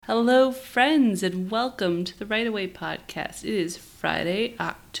Hello, friends, and welcome to the Right Away podcast. It is Friday,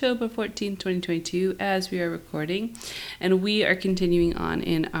 October 14th, 2022, as we are recording, and we are continuing on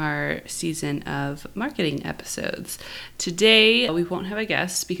in our season of marketing episodes. Today, we won't have a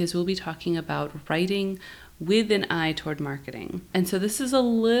guest because we'll be talking about writing with an eye toward marketing. And so this is a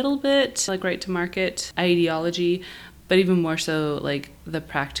little bit like right to market ideology, but even more so like the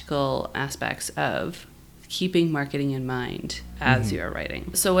practical aspects of keeping marketing in mind as you're writing.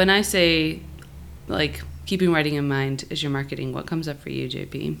 So when I say like keeping writing in mind as your marketing, what comes up for you,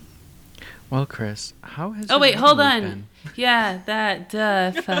 JP? Well, Chris, how has Oh your wait, hold writing on. week been? Yeah,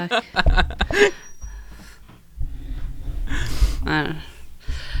 that fuck.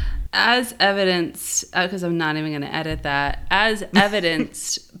 As evidenced, because I'm not even going to edit that, as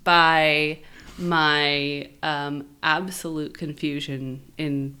evidenced by my absolute confusion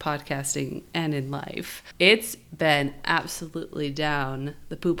in podcasting and in life. It's been absolutely down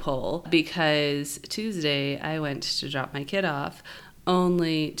the poop hole because Tuesday I went to drop my kid off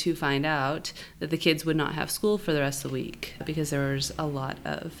only to find out that the kids would not have school for the rest of the week because there was a lot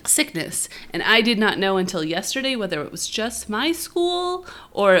of sickness. And I did not know until yesterday whether it was just my school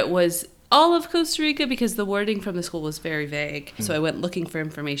or it was all of Costa Rica because the wording from the school was very vague. So I went looking for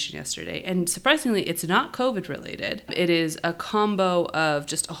information yesterday. And surprisingly, it's not COVID related. It is a combo of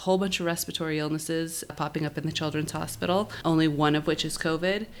just a whole bunch of respiratory illnesses popping up in the children's hospital, only one of which is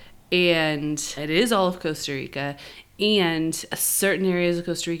COVID. And it is all of Costa Rica. And certain areas of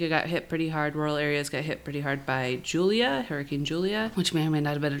Costa Rica got hit pretty hard. Rural areas got hit pretty hard by Hurricane Julia, which may or may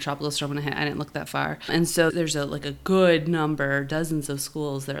not have been a tropical storm when it hit. I didn't look that far. And so there's a good number, dozens of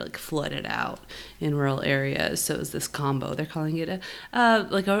schools that are like flooded out in rural areas. So it's this combo. They're calling it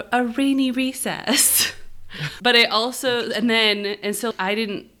a rainy recess. But I also, and so I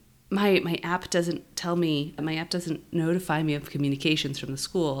didn't, my app doesn't notify me of communications from the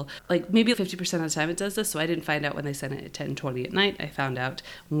school. Like maybe 50% of the time it does this, so I didn't find out when they sent it at 10:20 at night. I found out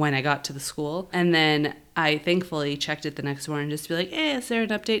when I got to the school. And then I thankfully checked it the next morning just to be like, hey, is there an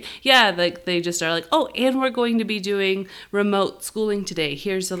update? Yeah, like they just are like, oh, and we're going to be doing remote schooling today.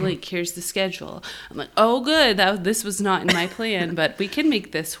 Here's the link, here's the schedule. I'm like, oh good, this was not in my plan, but we can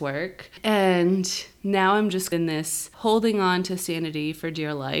make this work. And now I'm just in this holding on to sanity for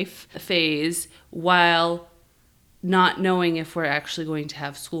dear life phase while not knowing if we're actually going to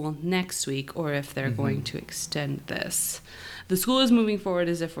have school next week or if they're going to extend this. The school is moving forward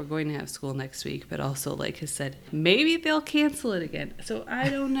as if we're going to have school next week, but also, like has said, maybe they'll cancel it again. So I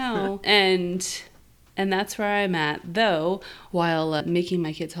don't know. and that's where I'm at. Though, while making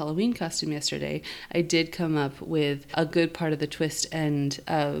my kid's Halloween costume yesterday, I did come up with a good part of the twist end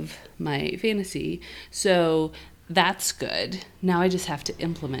of my fantasy. So that's good. Now I just have to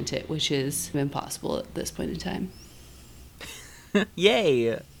implement it, which is impossible at this point in time.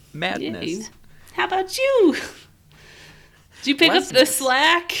 Yay! Madness. Yay. How about you? Did you pick up the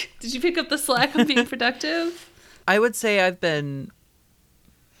slack? Did you pick up the slack on being productive? I would say I've been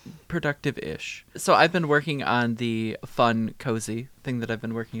productive-ish. So I've been working on the fun, cozy thing that I've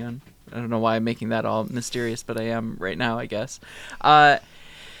been working on. I don't know why I'm making that all mysterious, but I am right now, I guess.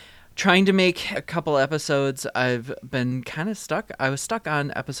 Trying to make a couple episodes. I've been kind of stuck. I was stuck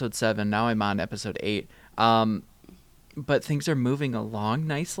on episode 7. Now I'm on episode 8. But things are moving along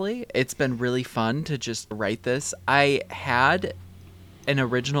nicely. It's been really fun to just write this. I had an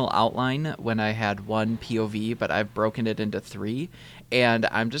original outline when I had one POV, but I've broken it into 3. And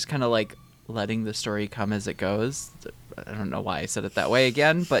I'm just kind of like letting the story come as it goes. I don't know why I said it that way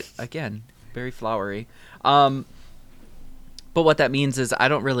again, but again, very flowery. But what that means is I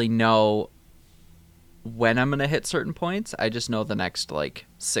don't really know when I'm going to hit certain points. I just know the next like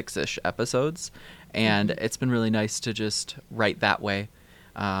 6-ish episodes. And it's been really nice to just write that way.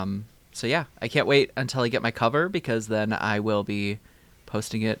 So yeah, I can't wait until I get my cover because then I will be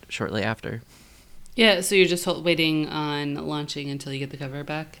posting it shortly after. Yeah, so you're just waiting on launching until you get the cover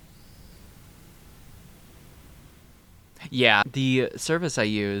back? Yeah, the service I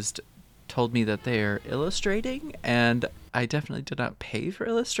used told me that they're illustrating, and I definitely did not pay for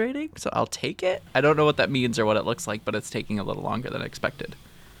illustrating, so I'll take it. I don't know what that means or what it looks like, but it's taking a little longer than expected.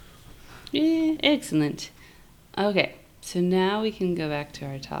 Yeah, excellent. Okay, so now we can go back to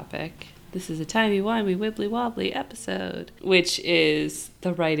our topic. This is a timey-wimey, wibbly-wobbly episode, which is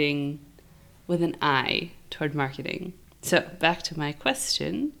the writing with an eye toward marketing. So back to my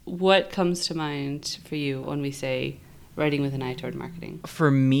question. What comes to mind for you when we say writing with an eye toward marketing? For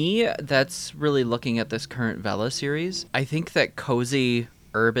me, that's really looking at this current Vela series. I think that cozy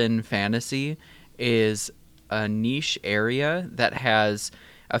urban fantasy is a niche area that has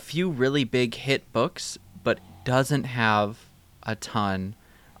a few really big hit books, but doesn't have a ton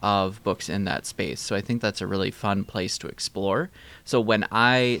of books in that space. So I think that's a really fun place to explore. So when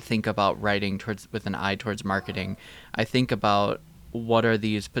I think about writing with an eye towards marketing, I think about what are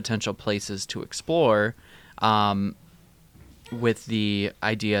these potential places to explore, with the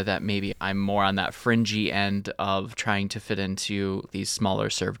idea that maybe I'm more on that fringy end of trying to fit into these smaller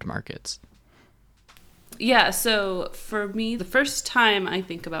served markets. Yeah, so for me, the first time I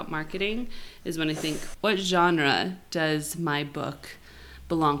think about marketing is when I think, what genre does my book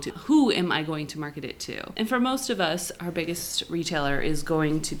belong to? Who am I going to market it to? And for most of us, our biggest retailer is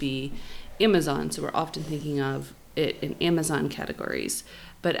going to be Amazon. So we're often thinking of it in Amazon categories.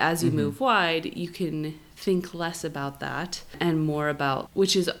 But as you move wide, you can think less about that and more about,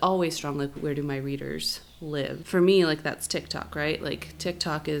 which is always strong, like where do my readers live? For me, like that's TikTok, right? Like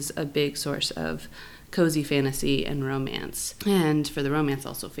TikTok is a big source of cozy fantasy and romance. And for the romance,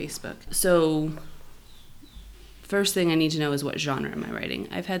 also Facebook. So first thing I need to know is what genre am I writing?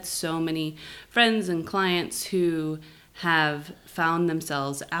 I've had so many friends and clients who have found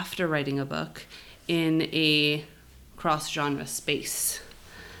themselves after writing a book in a cross-genre space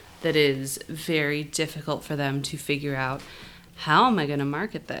that is very difficult for them to figure out, how am I going to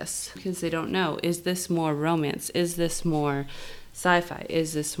market this? Because they don't know. Is this more romance? Is this more sci-fi?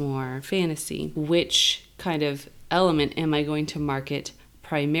 Is this more fantasy? Which kind of element am I going to market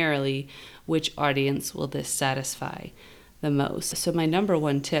primarily? Which audience will this satisfy the most? So my number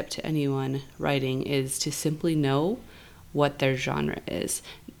one tip to anyone writing is to simply know what their genre is.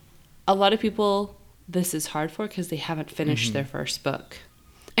 A lot of people, this is hard for because they haven't finished their first book.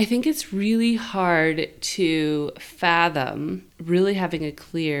 I think it's really hard to fathom really having a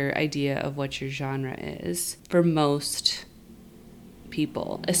clear idea of what your genre is for most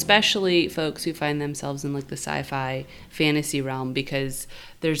people, especially folks who find themselves in like the sci-fi fantasy realm, because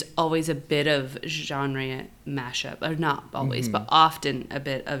there's always a bit of genre mashup, or not always, but often a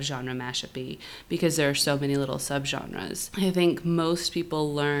bit of genre mashup-y because there are so many little subgenres. I think most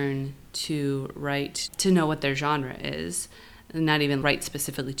people learn to write to know what their genre is, not even write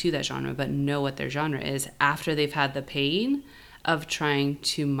specifically to that genre, but know what their genre is after they've had the pain of trying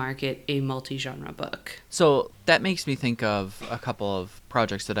to market a multi-genre book. So that makes me think of a couple of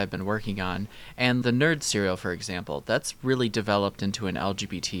projects that I've been working on. And the Nerd serial, for example, that's really developed into an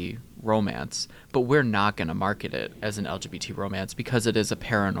LGBT romance, but we're not going to market it as an LGBT romance because it is a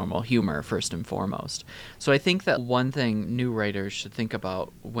paranormal humor first and foremost. So I think that one thing new writers should think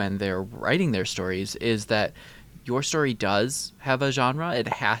about when they're writing their stories is that your story does have a genre. It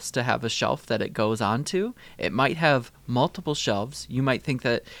has to have a shelf that it goes onto. It might have multiple shelves. You might think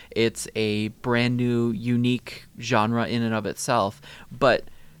that it's a brand new, unique genre in and of itself. But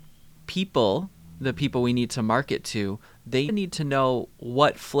the people we need to market to, they need to know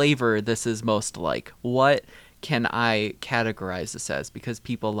what flavor this is most like. What can I categorize this as? Because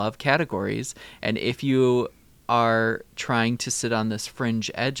people love categories. And if you are trying to sit on this fringe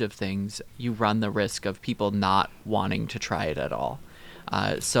edge of things, you run the risk of people not wanting to try it at all.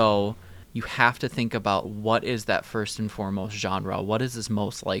 So you have to think about what is that first and foremost genre. What is this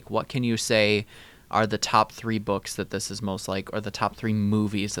most like? What can you say are the top 3 books that this is most like, or the top 3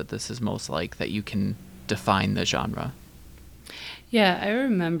 movies that this is most like, that you can define the genre? Yeah, I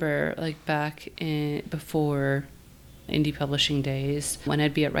remember like before indie publishing days when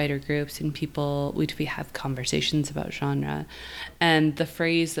I'd be at writer groups and we'd have conversations about genre, and the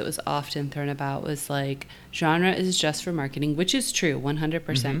phrase that was often thrown about was like, genre is just for marketing, which is true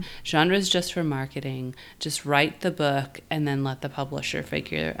 100%. Genre is just for marketing. Just write the book and then let the publisher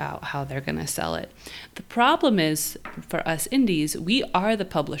figure out how they're going to sell it. The problem is, for us indies, we are the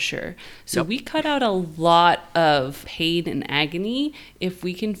publisher, so we cut out a lot of pain and agony if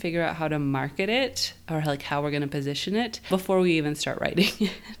we can figure out how to market it, or like how we're going to position it before we even start writing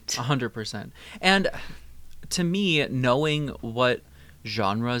it. 100%. And to me, knowing what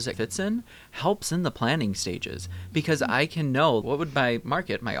genres it fits in helps in the planning stages, because I can know what would my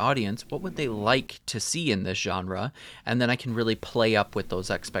market, my audience, what would they like to see in this genre, and then I can really play up with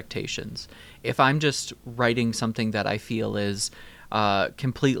those expectations. If I'm just writing something that I feel is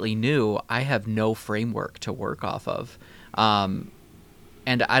completely new, I have no framework to work off of.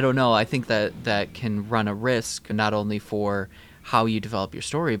 And I don't know, I think that can run a risk not only for how you develop your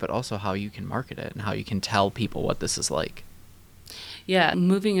story, but also how you can market it and how you can tell people what this is like. Yeah,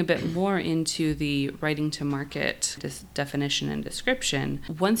 moving a bit more into the writing to market definition and description,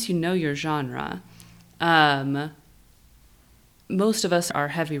 once you know your genre, most of us are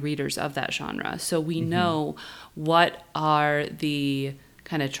heavy readers of that genre. So we know what are the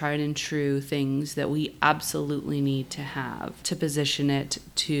kind of tried and true things that we absolutely need to have to position it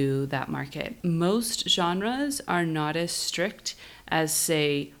to that market. Most genres are not as strict as,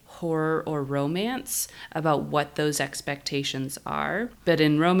 say, horror or romance about what those expectations are. But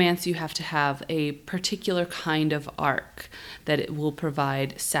in romance, you have to have a particular kind of arc that it will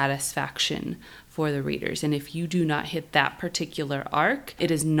provide satisfaction for the readers. And if you do not hit that particular arc, it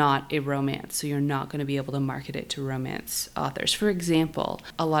is not a romance. So you're not going to be able to market it to romance authors. For example,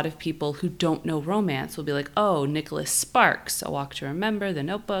 a lot of people who don't know romance will be like, oh, Nicholas Sparks, A Walk to Remember, The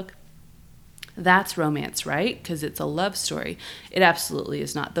Notebook. That's romance, right? Because it's a love story. It absolutely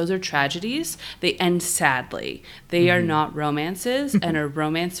is not. Those are tragedies. They end sadly. They are not romances, and a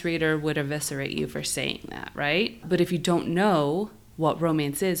romance reader would eviscerate you for saying that, right? But if you don't know what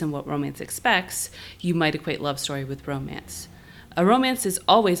romance is and what romance expects, you might equate love story with romance. A romance is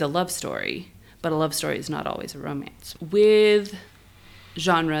always a love story, but a love story is not always a romance. With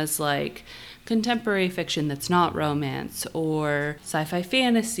genres like contemporary fiction that's not romance, or sci-fi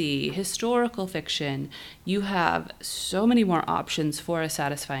fantasy, historical fiction, you have so many more options for a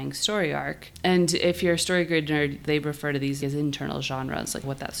satisfying story arc. And if you're a story grid nerd, they refer to these as internal genres, like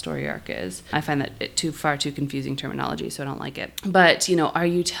what that story arc is. I find that far too confusing terminology, so I don't like it. But, are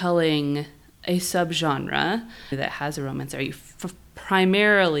you telling a subgenre that has a romance? Are you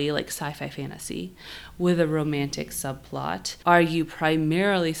primarily like sci-fi fantasy with a romantic subplot? Are you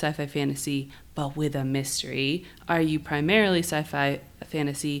primarily sci-fi fantasy but with a mystery? Are you primarily sci-fi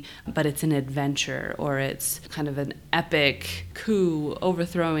fantasy but it's an adventure, or it's kind of an epic coup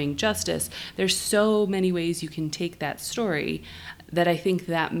overthrowing justice? There's so many ways you can take that story that I think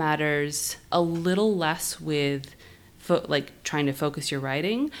that matters a little less with trying to focus your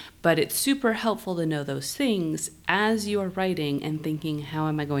writing, but it's super helpful to know those things as you are writing and thinking, how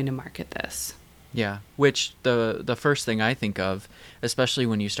am I going to market this? Yeah, which the first thing I think of, especially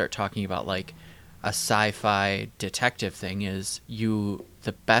when you start talking about like a sci-fi detective thing, is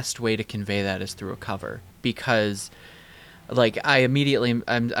the best way to convey that is through a cover, because like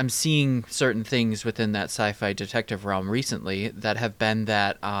I'm seeing certain things within that sci-fi detective realm recently that have been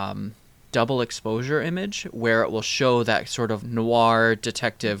that double exposure image, where it will show that sort of noir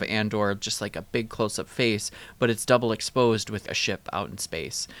detective and or just like a big close-up face, but it's double exposed with a ship out in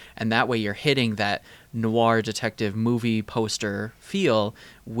space, and that way you're hitting that noir detective movie poster feel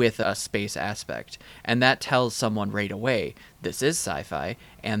with a space aspect, and that tells someone right away this is sci-fi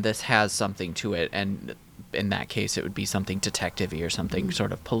and this has something to it, and in that case it would be something detective-y or something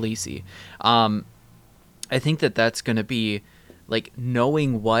sort of policey. I think that's going to be like,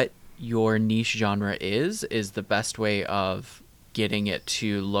 knowing what your niche genre is the best way of getting it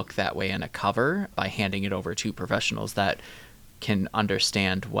to look that way in a cover, by handing it over to professionals that can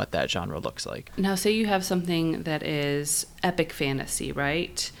understand what that genre looks like. Now, say you have something that is epic fantasy,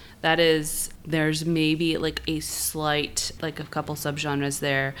 right? That is, there's maybe like a slight, like a couple subgenres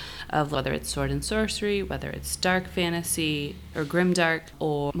there of whether it's sword and sorcery, whether it's dark fantasy or grimdark,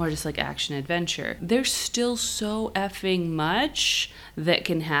 or more just like action adventure. There's still so effing much that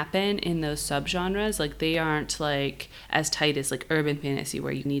can happen in those subgenres. Like, they aren't like as tight as like urban fantasy,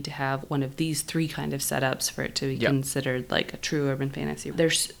 where you need to have one of these three kind of setups for it to be considered like a true urban fantasy.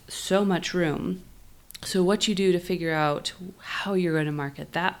 There's so much room. So what you do to figure out how you're going to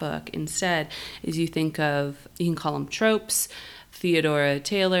market that book instead is you can call them tropes. Theodora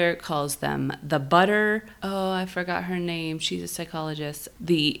Taylor calls them the butter. Oh, I forgot her name. She's a psychologist.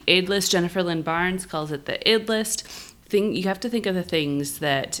 The id list, Jennifer Lynn Barnes, calls it the id list. You have to think of the things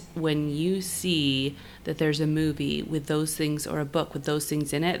that when you see that there's a movie with those things or a book with those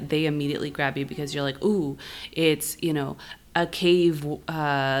things in it, they immediately grab you, because you're like, ooh, it's, a cave,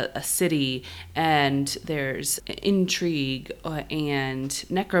 a city, and there's intrigue and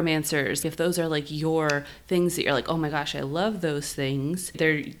necromancers. If those are like your things that you're like, oh my gosh, I love those things,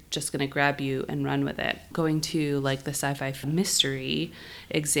 they're just going to grab you and run with it. Going to like the sci-fi mystery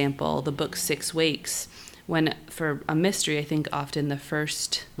example, the book Six Wakes, when for a mystery, I think often the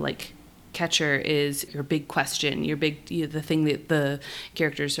first like catcher is your big question, the thing that the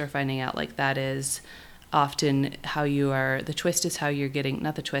characters are finding out, like that is often the twist is how you're getting,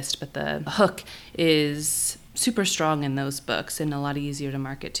 not the twist, but the hook is super strong in those books and a lot easier to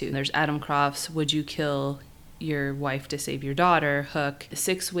market to. There's Adam Croft's Would You Kill Your Wife to Save Your Daughter hook.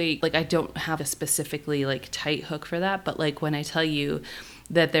 6 Week, like I don't have a specifically like tight hook for that, but like when I tell you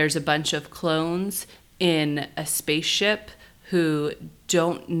that there's a bunch of clones in a spaceship who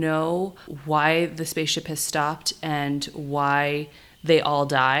don't know why the spaceship has stopped and why they all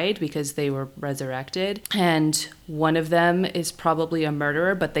died because they were resurrected. And one of them is probably a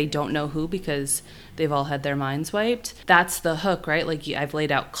murderer, but they don't know who because they've all had their minds wiped. That's the hook, right? Like I've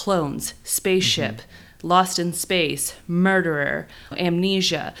laid out clones, spaceship, lost in space, murderer,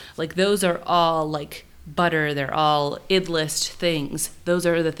 amnesia. Like those are all like butter. They're all id-list things. Those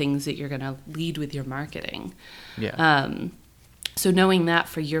are the things that you're going to lead with your marketing. Yeah. So knowing that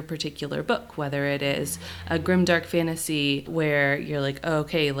for your particular book, whether it is a grimdark fantasy where you're like, oh,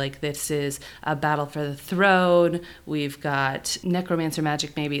 okay, like this is a battle for the throne, we've got necromancer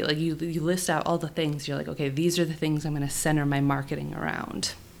magic maybe, like you list out all the things, you're like, okay, these are the things I'm going to center my marketing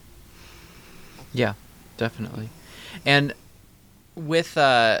around. Yeah, definitely. And with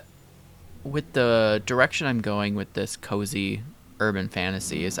the direction I'm going with this cozy urban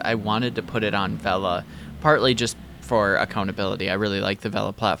fantasy is I wanted to put it on Vella, partly just for accountability. I really like the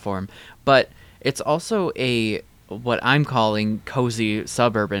Vella platform, but it's also what I'm calling cozy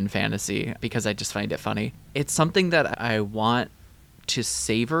suburban fantasy because I just find it funny. It's something that I want to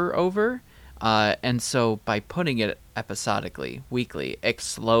savor over, and so by putting it episodically, weekly, it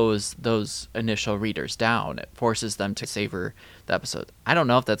slows those initial readers down. It forces them to savor the episode. I don't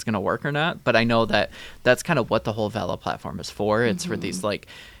know if that's going to work or not, but I know that that's kind of what the whole Vella platform is for. It's for these, like,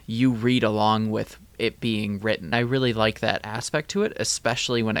 you read along with it being written. I really like that aspect to it,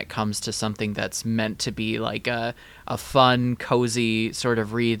 especially when it comes to something that's meant to be like a fun, cozy sort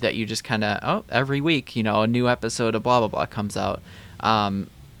of read that you just kind of, every week, a new episode of blah, blah, blah comes out.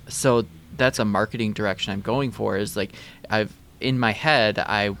 So that's a marketing direction I'm going for, is like in my head,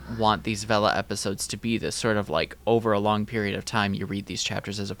 I want these Vella episodes to be this sort of like over a long period of time you read these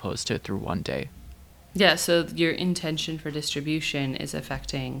chapters as opposed to through one day. Yeah, so your intention for distribution is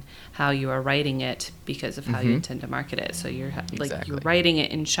affecting how you are writing it because of how you intend to market it. So you're you're writing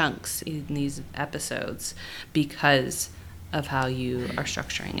it in chunks in these episodes because of how you are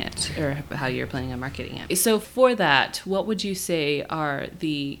structuring it or how you're planning on marketing it. So for that, what would you say are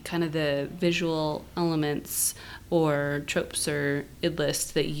the kind of the visual elements or tropes or id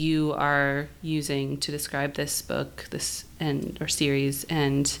lists that you are using to describe this book, or series,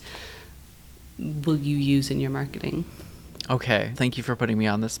 and will you use in your marketing? Okay, thank you for putting me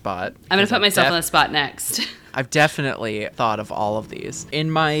on the spot. I'm going to put myself on the spot next. I've definitely thought of all of these.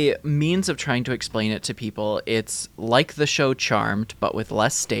 In my means of trying to explain it to people, it's like the show Charmed, but with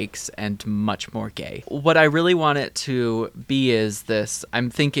less stakes and much more gay. What I really want it to be is this. I'm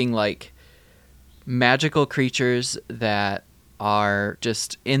thinking like magical creatures that are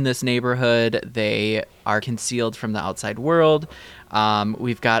just in this neighborhood. They are concealed from the outside world.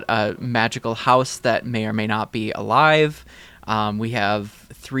 We've got a magical house that may or may not be alive. We have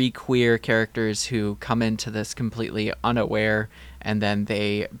 3 queer characters who come into this completely unaware, and then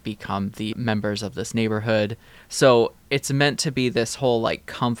they become the members of this neighborhood. So it's meant to be this whole like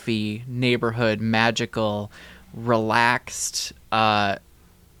comfy neighborhood, magical, relaxed,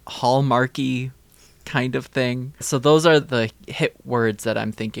 hallmarky kind of thing. So those are the hit words that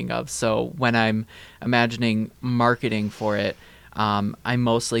I'm thinking of. So when I'm imagining marketing for it, I'm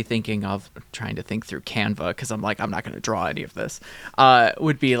mostly thinking of trying to think through Canva because I'm like, I'm not going to draw any of this.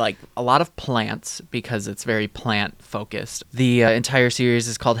 Would be like a lot of plants because it's very plant focused. The entire series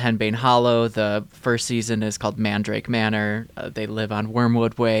is called Henbane Hollow. The first season is called Mandrake Manor. They live on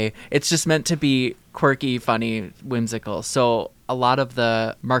Wormwood Way. It's just meant to be quirky, funny, whimsical. So a lot of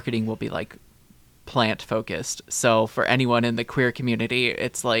the marketing will be like plant focused. So for anyone in the queer community,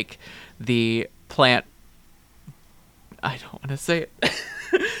 it's like the plant, I don't want to say it.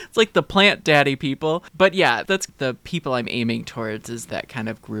 It's like the plant daddy people. But yeah, that's the people I'm aiming towards, is that kind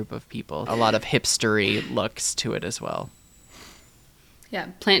of group of people. A lot of hipstery looks to it as well. Yeah,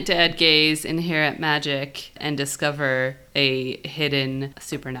 plant dad gaze, inherit magic, and discover a hidden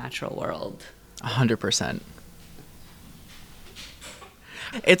supernatural world. 100%.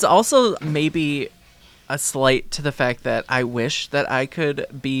 It's also maybe a slight to the fact that I wish that I could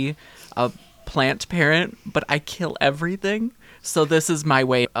be a plant parent, but I kill everything. So this is my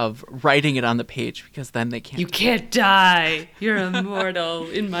way of writing it on the page, because then they can't. You can't die. You're immortal,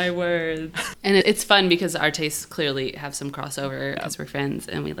 in my words. And it's fun because our tastes clearly have some crossover because we're friends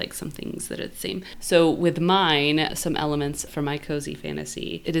and we like some things that are the same. So with mine, some elements for my cozy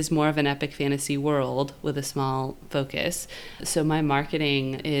fantasy, it is more of an epic fantasy world with a small focus. So my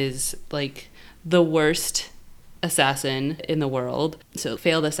marketing is like the worst assassin in the world. So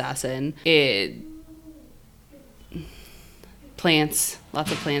failed assassin. Plants,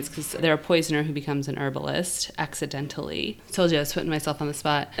 lots of plants, because they're a poisoner who becomes an herbalist accidentally. Told you I was putting myself on the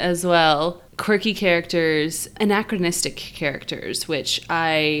spot as well. Quirky characters, anachronistic characters, which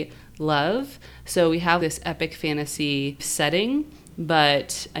I love. So we have this epic fantasy setting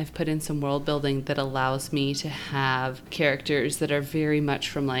but I've put in some world building that allows me to have characters that are very much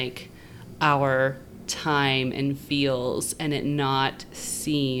from like our time and feels, and it not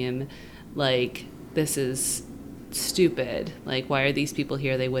seem like this is stupid. Like, why are these people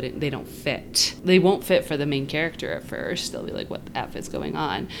here? They don't fit. They won't fit for the main character at first. They'll be like, what the F is going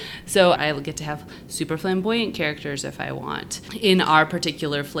on? So I get to have super flamboyant characters if I want, in our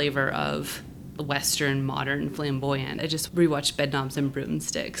particular flavor of Western modern flamboyant. I just rewatched Bedknobs and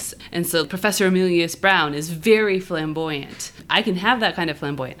Broomsticks, and so Professor Emilius Brown is very flamboyant. I can have that kind of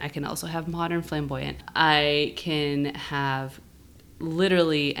flamboyant. I can also have modern flamboyant. I can have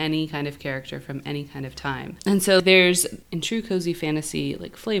literally any kind of character from any kind of time. And so there's, in true cozy fantasy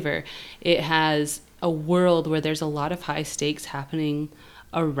like flavor, it has a world where there's a lot of high stakes happening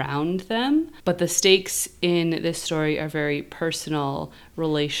around them, but the stakes in this story are very personal,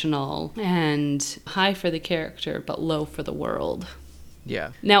 relational, and high for the character but low for the world.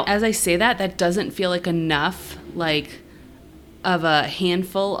 Yeah. Now, as I say that, that doesn't feel like enough, like, of a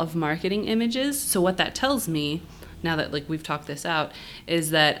handful of marketing images. So what that tells me, now that like we've talked this out,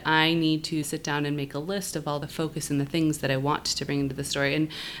 is that I need to sit down and make a list of all the focus and the things that I want to bring into the story. And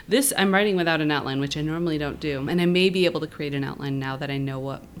this I'm writing without an outline, which I normally don't do. And I may be able to create an outline now that I know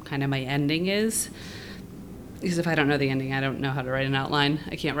what kind of my ending is. Because if I don't know the ending, I don't know how to write an outline.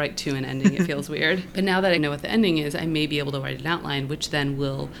 I can't write to an ending. It feels weird. But now that I know what the ending is, I may be able to write an outline, which then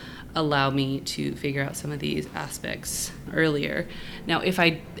will allow me to figure out some of these aspects earlier. Now, if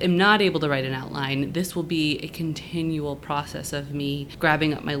I am not able to write an outline, this will be a continual process of me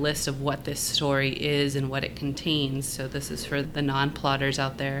grabbing up my list of what this story is and what it contains. So this is for the non-plotters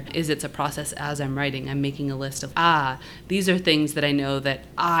out there, is it's a process as I'm writing. I'm making a list of, these are things that I know that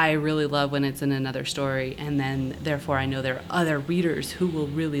I really love when it's in another story, and then therefore I know there are other readers who will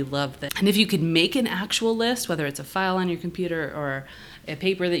really love this. And if you could make an actual list, whether it's a file on your computer or a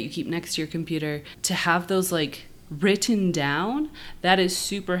paper that you keep next to your computer, to have those like written down, that is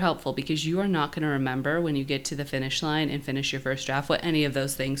super helpful, because you are not going to remember when you get to the finish line and finish your first draft what any of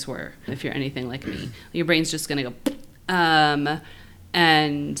those things were. If you're anything like me, your brain's just going to go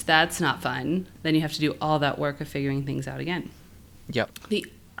and that's not fun. Then you have to do all that work of figuring things out again. Yep. The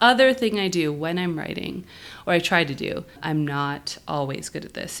other thing I do when I'm writing, or I try to do, I'm not always good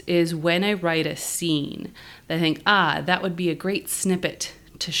at this, is when I write a scene that I think, that would be a great snippet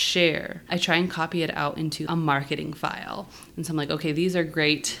to share, I try and copy it out into a marketing file. And so I'm like, okay, these are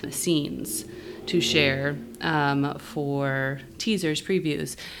great scenes to share for teasers,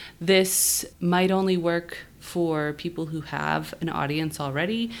 previews. This might only work for people who have an audience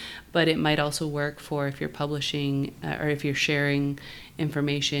already, but it might also work for if you're publishing or if you're sharing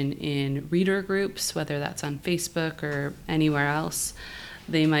information in reader groups, whether that's on Facebook or anywhere else.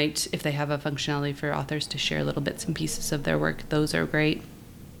 They might, if they have a functionality for authors to share little bits and pieces of their work, those are great.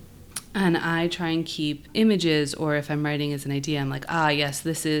 And I try and keep images, or if I'm writing as an idea, I'm like, yes,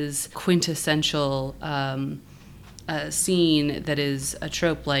 this is quintessential a scene that is a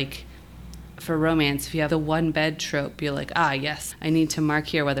trope. Like for romance, if you have the one bed trope, you're like, yes, I need to mark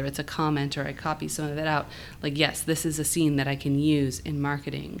here, whether it's a comment or I copy some of it out. Like, yes, this is a scene that I can use in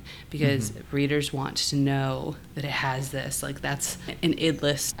marketing because readers want to know that it has this. Like, that's an id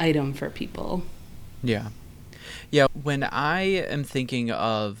list item for people. Yeah. Yeah, when I am thinking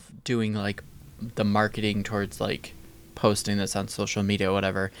of doing like the marketing towards like posting this on social media or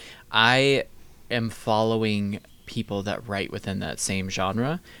whatever, I am following people that write within that same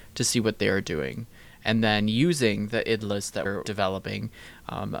genre to see what they're doing, and then using the id list that we're developing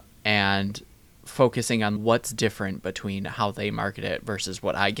and focusing on what's different between how they market it versus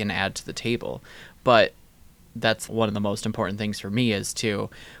what I can add to the table. But that's one of the most important things for me, is to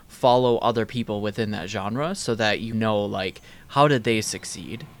follow other people within that genre so that you know, like, how did they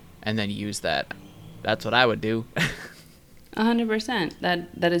succeed, and then use that. That's what I would do. 100%.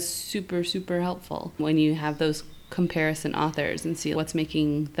 That is super, super helpful when you have those comparison authors and see what's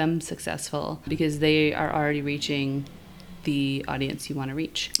making them successful, because they are already reaching the audience you want to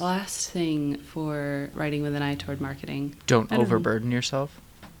reach. Last thing for writing with an eye toward marketing. Don't overburden yourself.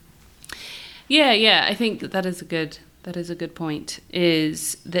 Yeah, I think that is a good point,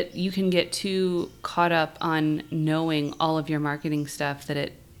 is that you can get too caught up on knowing all of your marketing stuff that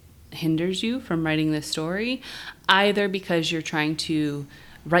it hinders you from writing this story, either because you're trying to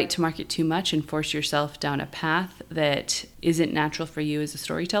write to market too much and force yourself down a path that isn't natural for you as a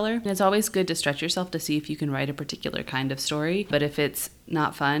storyteller. And it's always good to stretch yourself to see if you can write a particular kind of story, but if it's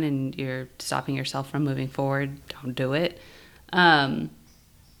not fun and you're stopping yourself from moving forward, don't do it.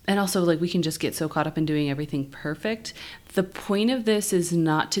 and also like we can just get so caught up in doing everything perfect. The point of this is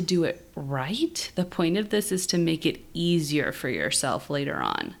not to do it right. The point of this is to make it easier for yourself later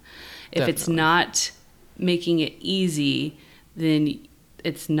on. If it's not making it easy, then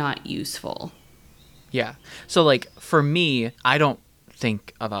it's not useful. Yeah. So like for me, I don't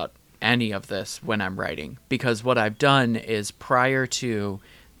think about any of this when I'm writing, because what I've done is prior to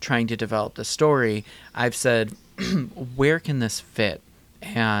trying to develop the story, I've said, where can this fit?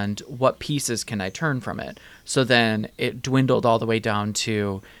 And what pieces can I turn from it? So then it dwindled all the way down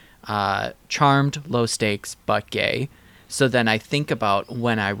to charmed, low stakes, but gay. So then I think about,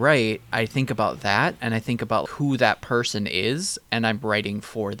 when I write, I think about that, and I think about who that person is, and I'm writing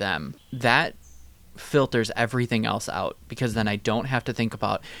for them. That filters everything else out, because then I don't have to think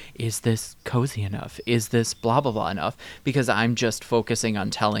about, is this cozy enough? Is this blah, blah, blah enough? Because I'm just focusing on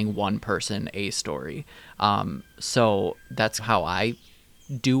telling one person a story. So that's how I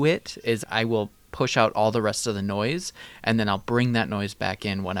do it, is I will push out all the rest of the noise, and then I'll bring that noise back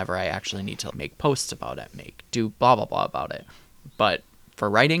in whenever I actually need to make posts about it, do blah, blah, blah about it. But for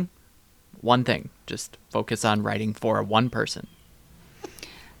writing, one thing, just focus on writing for one person.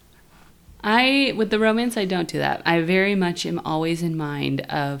 With the romance, I don't do that. I very much am always in mind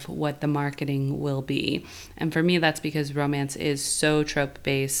of what the marketing will be. And for me, that's because romance is so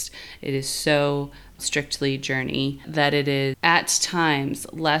trope-based. It is so strictly journey that it is at times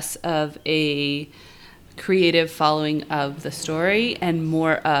less of a creative following of the story and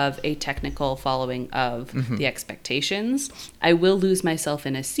more of a technical following of the expectations. I will lose myself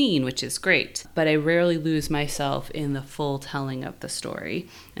in a scene, which is great, but I rarely lose myself in the full telling of the story.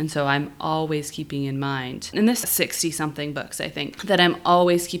 And so I'm always keeping in mind, in this 60-something books, I think, that I'm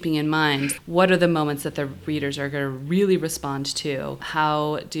always keeping in mind, what are the moments that the readers are going to really respond to?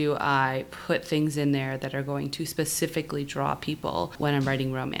 How do I put things in there that are going to specifically draw people when I'm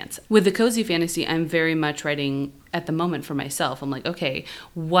writing romance? With the cozy fantasy, I'm very much writing at the moment for myself. I'm like, okay,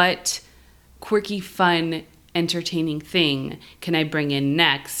 what quirky, fun, entertaining thing can I bring in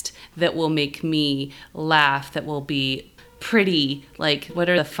next that will make me laugh, that will be pretty? Like, what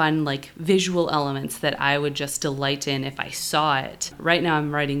are the fun, like, visual elements that I would just delight in if I saw it? Right now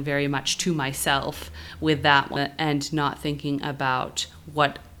I'm writing very much to myself with that one, and not thinking about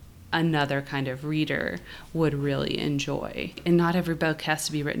what another kind of reader would really enjoy. And not every book has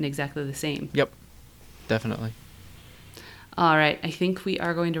to be written exactly the same. Yep, definitely. All right, I think we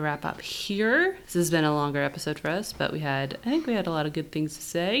are going to wrap up here. This has been a longer episode for us, but I think we had a lot of good things to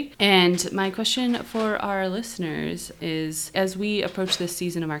say. And my question for our listeners is, as we approach this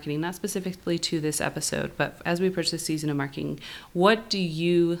season of marketing, not specifically to this episode, but as we approach this season of marketing, what do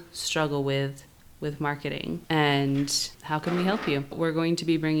you struggle with marketing, and how can we help you? We're going to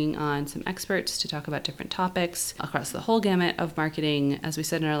be bringing on some experts to talk about different topics across the whole gamut of marketing, as we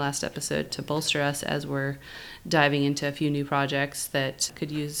said in our last episode, to bolster us as we're diving into a few new projects that could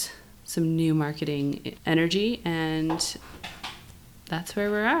use some new marketing energy. And that's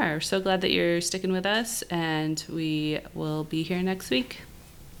where we are. We're so glad that you're sticking with us, and we will be here next week.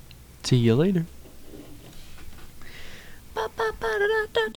 See you later.